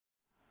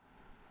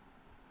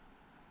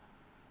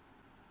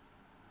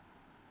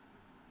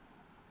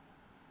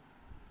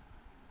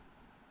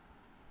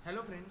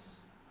Hello friends,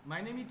 my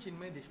name is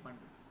Chinmay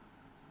Deshpande.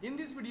 In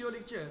this video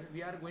lecture,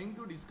 we are going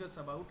to discuss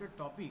about a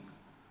topic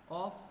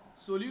of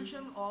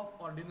solution of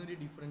ordinary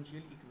differential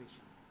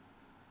equation.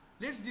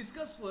 Let's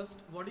discuss first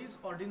what is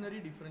ordinary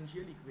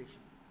differential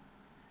equation.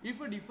 If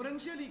a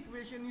differential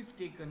equation is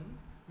taken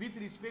with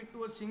respect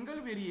to a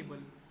single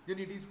variable, then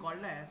it is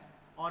called as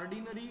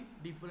ordinary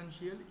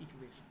differential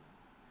equation.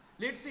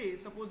 Let's say,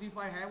 suppose if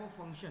I have a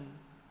function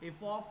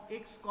f of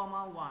x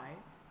comma y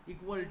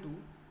equal to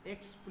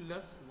x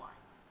plus y.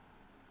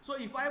 So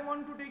if I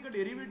want to take a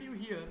derivative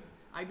here,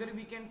 either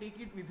we can take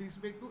it with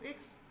respect to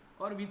x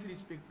or with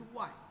respect to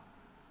y.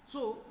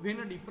 So when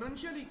a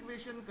differential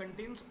equation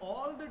contains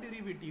all the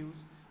derivatives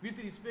with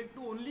respect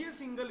to only a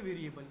single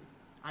variable,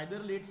 either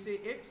let's say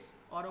x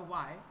or a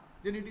y,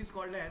 then it is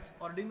called as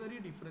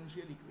ordinary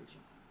differential equation.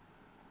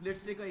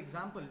 Let's take an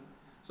example.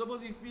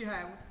 Suppose if we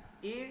have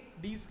a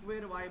d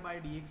square y by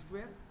dx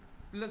square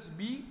plus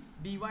b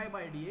dy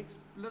by dx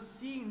plus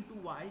c into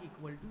y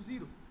equal to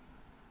 0.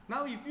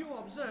 Now if you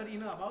observe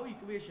in the above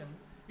equation,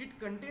 it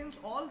contains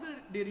all the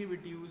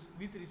derivatives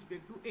with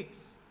respect to x.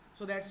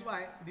 So that's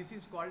why this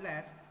is called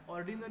as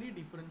ordinary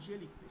differential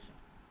equation.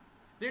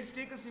 Let's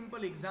take a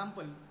simple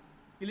example,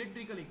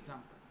 electrical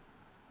example.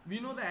 We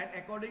know that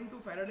according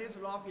to Faraday's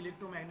law of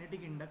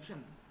electromagnetic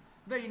induction,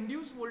 the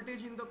induced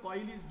voltage in the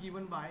coil is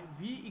given by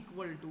V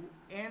equal to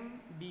N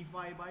d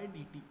phi by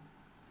dt.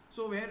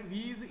 So where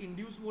V is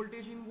induced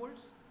voltage in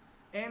volts,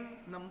 N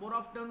number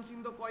of turns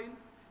in the coil,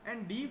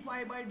 and d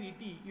phi by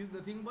dt is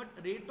nothing but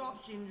rate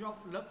of change of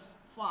flux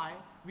phi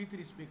with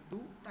respect to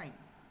time.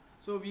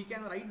 So we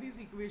can write this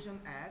equation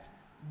as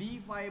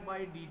d phi by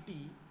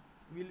dt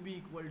will be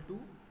equal to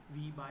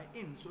V by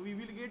N. So we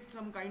will get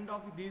some kind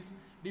of this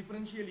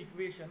differential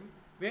equation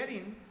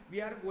wherein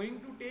we are going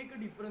to take a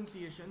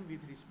differentiation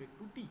with respect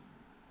to t.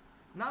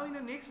 Now in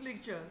the next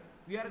lecture,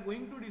 we are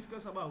going to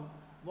discuss about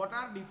what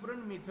are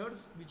different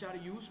methods which are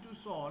used to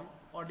solve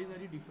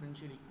ordinary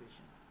differential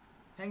equation.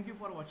 Thank you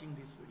for watching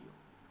this video.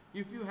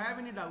 If you have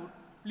any doubt,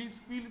 please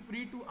feel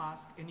free to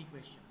ask any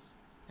questions.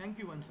 Thank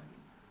you once again.